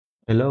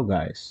Hello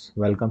guys,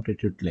 welcome to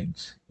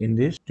Tutlings. In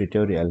this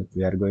tutorial,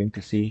 we are going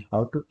to see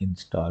how to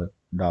install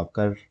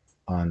Docker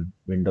on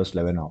Windows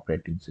 11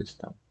 operating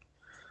system.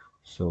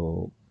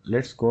 So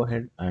let's go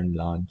ahead and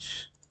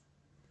launch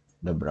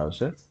the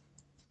browser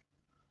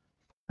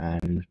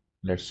and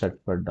let's search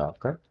for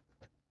Docker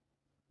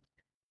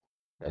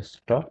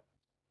desktop.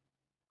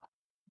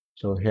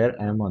 So here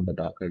I am on the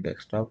Docker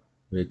desktop.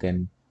 We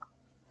can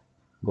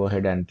go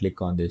ahead and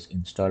click on this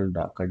install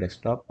Docker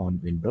desktop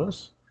on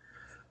Windows.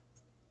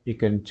 You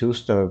can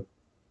choose the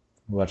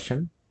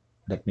version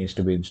that needs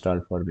to be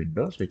installed for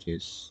Windows, which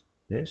is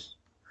this.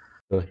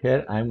 So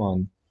here I'm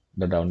on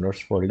the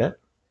downloads folder.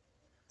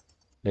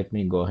 Let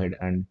me go ahead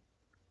and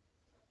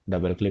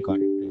double click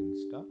on it to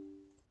install.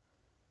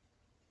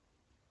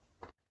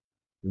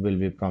 You will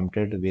be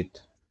prompted with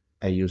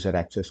a user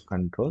access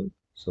control.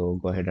 So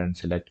go ahead and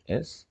select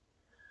yes.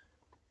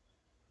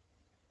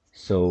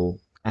 So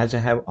as I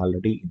have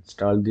already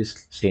installed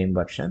this same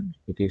version,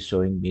 it is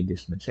showing me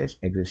this message,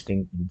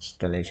 existing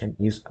installation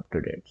is up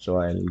to date. So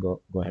I'll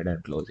go ahead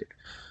and close it.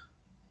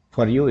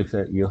 For you, if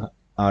you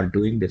are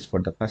doing this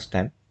for the first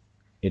time,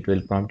 it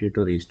will prompt you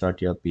to restart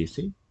your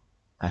PC.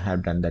 I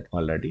have done that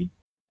already.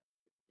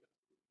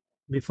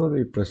 Before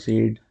we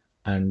proceed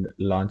and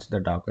launch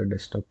the Docker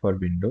desktop for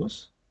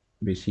Windows,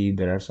 we see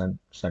there are some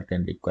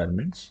certain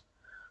requirements.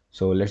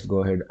 So let's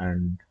go ahead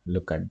and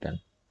look at them.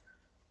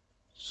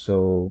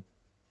 So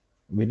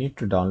we need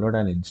to download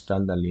and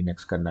install the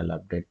Linux kernel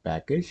update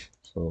package.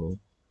 So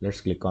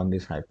let's click on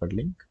this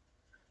hyperlink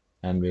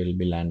and we'll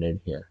be landed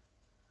here.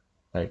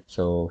 Right.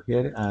 So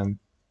here I'm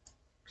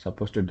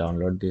supposed to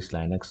download this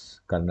Linux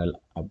kernel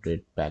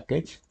update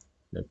package.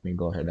 Let me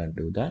go ahead and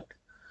do that.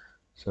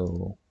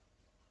 So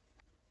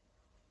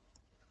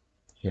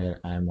here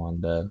I'm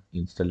on the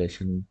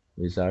installation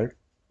wizard.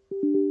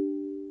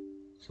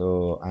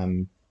 So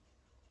I'm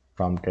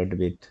prompted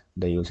with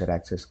the user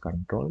access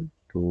control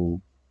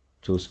to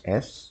choose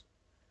S,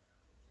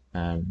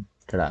 and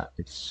tada,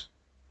 it's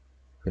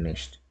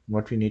finished.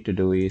 What we need to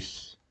do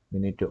is we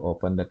need to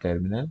open the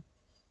terminal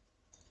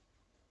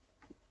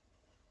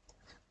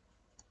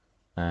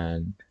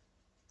and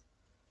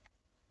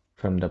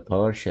from the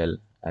PowerShell,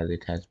 as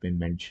it has been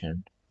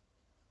mentioned,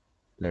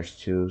 let's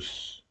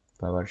choose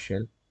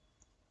PowerShell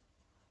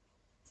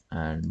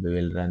and we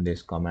will run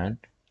this command.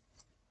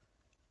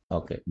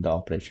 Okay, the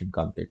operation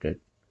completed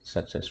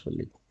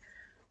successfully.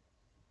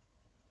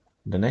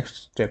 The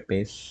next step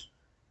is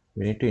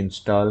we need to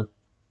install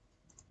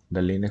the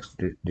Linux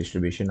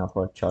distribution of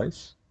our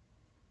choice.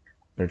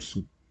 Let's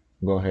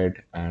go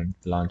ahead and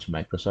launch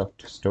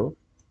Microsoft Store.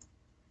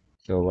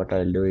 So what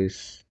I'll do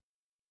is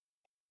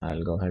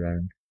I'll go ahead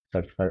and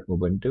search for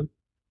Ubuntu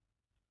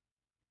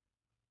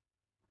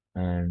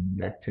and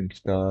let's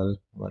install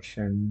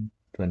version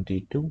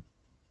 22.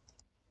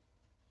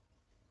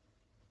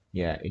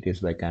 Yeah, it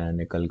is by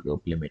Canonical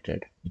Group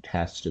Limited. It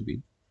has to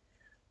be.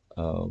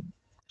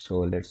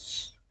 So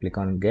let's click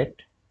on Get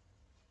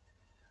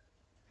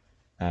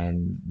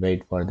and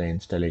wait for the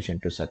installation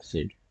to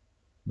succeed.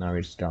 Now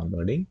it's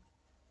downloading.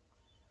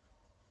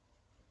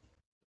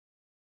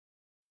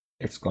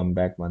 Let's come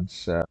back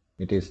once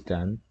it is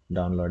done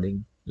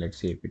downloading. Let's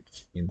see if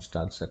it's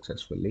installed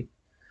successfully.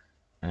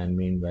 And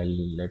meanwhile,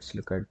 let's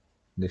look at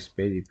this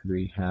page if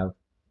we have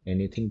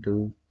anything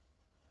to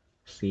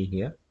see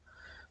here.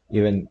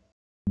 Even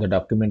the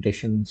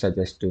documentation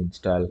suggests to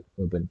install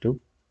Ubuntu,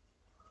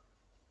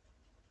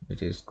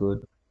 which is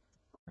good.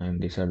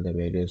 And these are the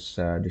various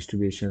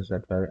distributions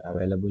that are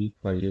available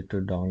for you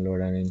to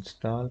download and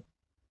install.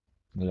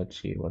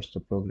 Let's see what's the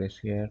progress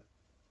here.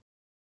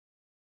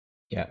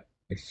 Yeah,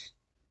 it's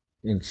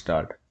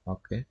installed.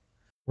 Okay.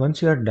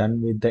 Once you are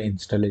done with the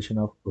installation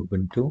of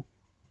Ubuntu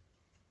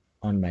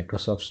on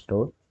Microsoft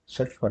Store,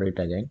 search for it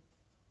again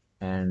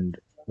and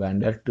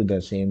wander to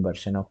the same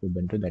version of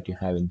Ubuntu that you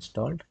have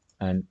installed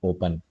and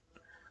open.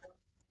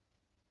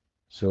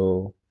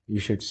 So you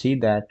should see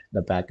that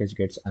the package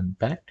gets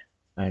unpacked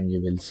and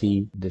you will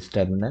see this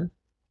terminal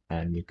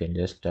and you can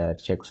just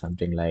check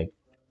something like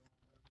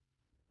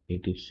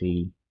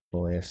etc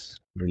os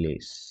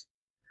release,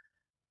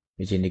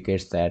 which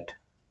indicates that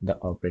the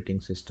operating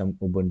system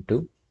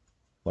Ubuntu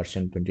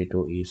version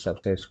 22 is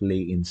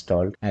successfully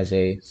installed as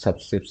a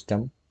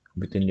subsystem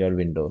within your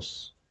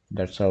Windows.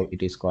 That's how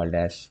it is called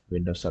as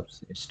Windows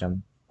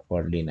subsystem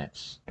for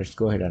Linux. Let's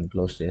go ahead and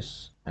close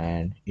this.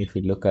 And if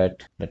we look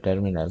at the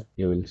terminal,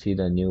 you will see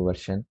the new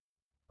version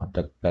of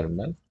the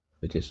kernel,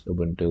 which is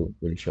Ubuntu,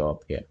 will show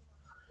up here.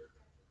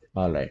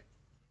 All right.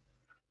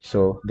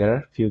 So there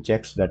are few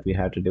checks that we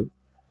have to do.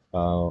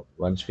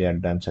 Once we are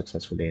done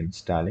successfully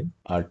installing,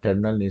 our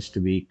terminal needs to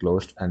be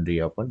closed and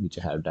reopened, which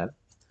I have done.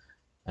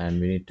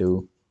 And we need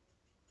to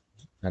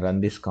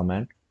run this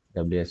command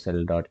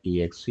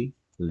wsl.exe,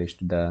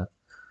 list the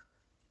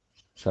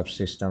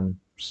subsystems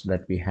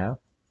that we have,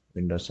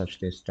 Windows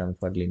subsystem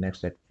for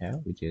Linux that we have,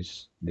 which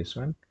is this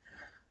one.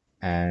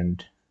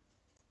 And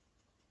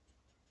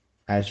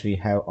as we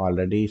have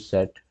already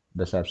set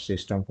the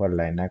subsystem for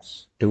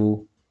Linux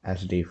to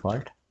as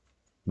default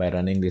by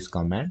running this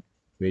command,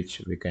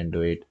 which we can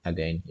do it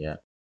again here.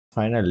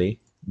 Finally,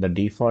 the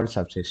default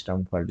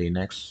subsystem for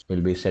Linux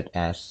will be set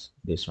as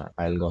this one.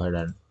 I'll go ahead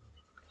and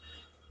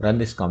run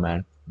this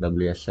command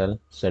wsl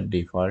set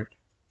default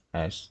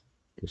as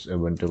this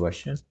Ubuntu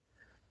version,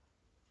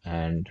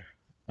 and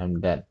I'm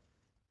done.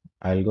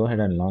 I'll go ahead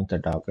and launch the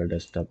Docker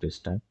desktop this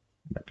time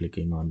by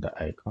clicking on the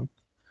icon.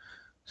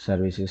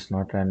 Service is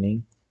not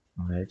running.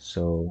 Alright,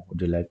 so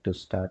would you like to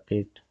start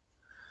it?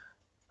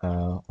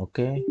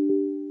 Okay,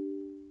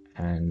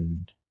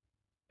 and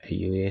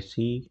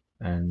UAC,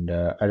 and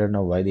I don't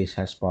know why this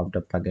has popped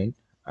up again.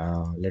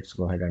 Let's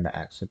go ahead and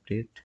accept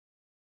it.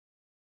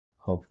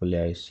 Hopefully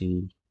I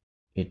see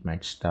it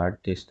might start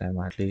this time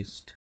at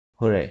least.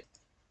 Hooray!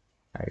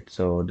 Right,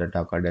 so the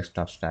Docker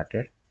desktop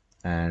started,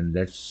 and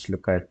let's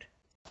look at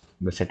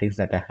the settings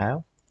that I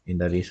have in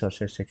the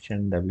resources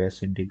section.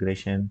 WS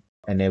integration,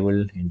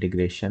 enable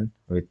integration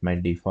with my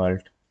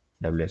default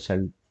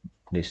WSL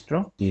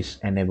distro is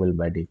enabled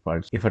by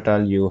default. If at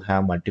all you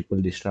have multiple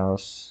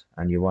distros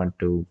and you want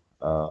to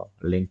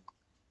link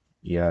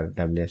your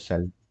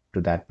WSL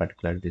to that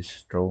particular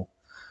distro,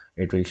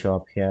 it will show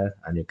up here,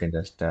 and you can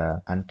just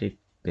untick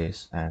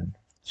this and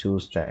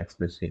choose the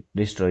explicit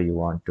distro you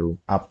want to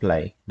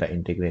apply the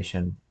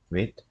integration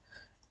with,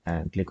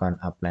 and click on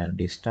apply and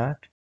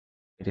restart.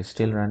 It is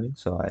still running,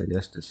 so I'll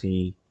just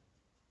see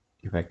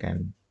if I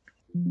can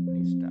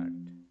restart.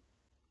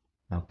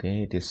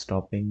 Okay, it is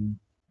stopping.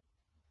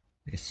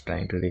 It's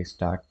trying to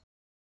restart.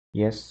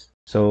 Yes,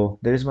 so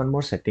there is one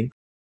more setting.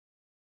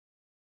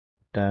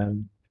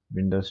 Turn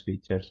Windows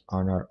features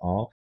on or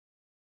off.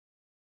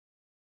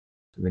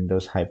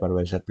 Windows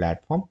hypervisor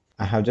platform.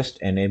 I have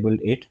just enabled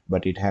it,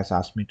 but it has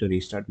asked me to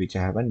restart, which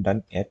I haven't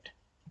done yet.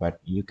 But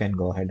you can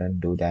go ahead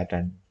and do that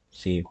and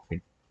see if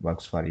it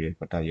works for you,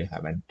 if at all you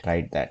haven't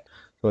tried that.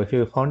 So if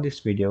you found this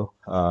video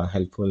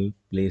helpful,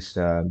 please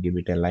give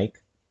it a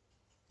like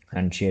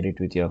and share it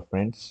with your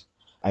friends.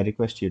 I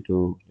request you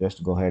to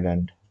just go ahead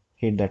and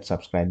hit that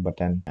subscribe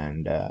button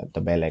and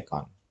the bell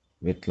icon.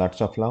 With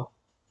lots of love,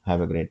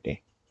 have a great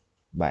day.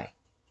 Bye.